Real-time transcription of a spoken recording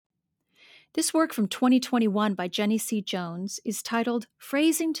This work from 2021 by Jennie C. Jones is titled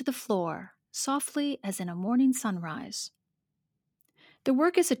Phrasing to the Floor, Softly as in a Morning Sunrise. The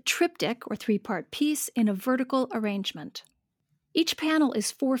work is a triptych or three-part piece in a vertical arrangement. Each panel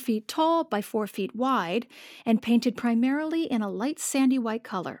is 4 feet tall by 4 feet wide and painted primarily in a light sandy white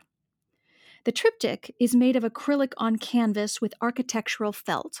color. The triptych is made of acrylic on canvas with architectural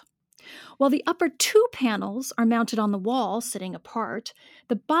felt. While the upper 2 panels are mounted on the wall, sitting apart,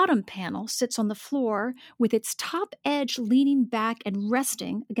 the bottom panel sits on the floor with its top edge leaning back and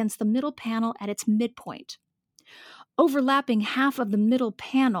resting against the middle panel at its midpoint. Overlapping half of the middle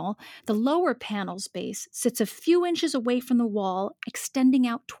panel, the lower panel's base sits a few inches away from the wall, extending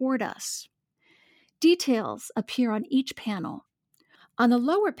out toward us. Details appear on each panel. On the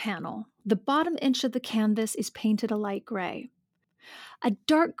lower panel, the bottom inch of the canvas is painted a light gray. A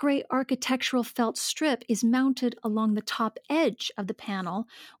dark gray architectural felt strip is mounted along the top edge of the panel,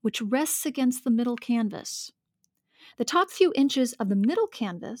 which rests against the middle canvas. The top few inches of the middle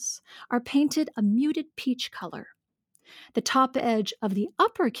canvas are painted a muted peach color. The top edge of the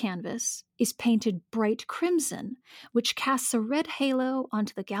upper canvas is painted bright crimson, which casts a red halo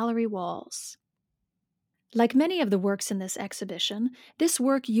onto the gallery walls. Like many of the works in this exhibition, this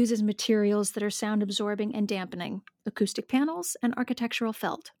work uses materials that are sound-absorbing and dampening, acoustic panels and architectural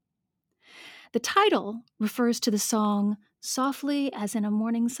felt. The title refers to the song Softly as in a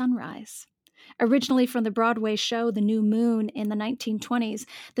Morning Sunrise. Originally from the Broadway show The New Moon in the 1920s,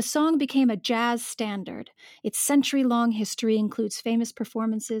 the song became a jazz standard. Its century-long history includes famous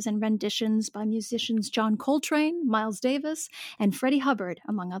performances and renditions by musicians John Coltrane, Miles Davis, and Freddie Hubbard,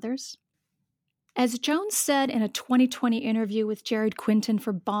 among others. As Jones said in a 2020 interview with Jared Quinton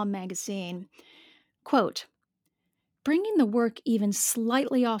for Bomb magazine, quote, "Bringing the work even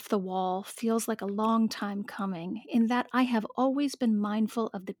slightly off the wall feels like a long time coming, in that I have always been mindful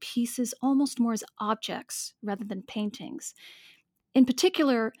of the pieces almost more as objects rather than paintings. In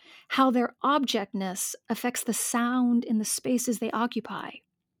particular, how their objectness affects the sound in the spaces they occupy.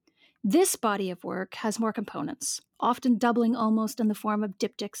 This body of work has more components, often doubling almost in the form of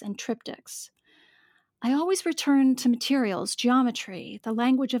diptychs and triptychs. I always return to materials, geometry, the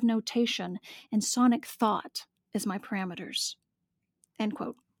language of notation, and sonic thought as my parameters." End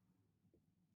quote.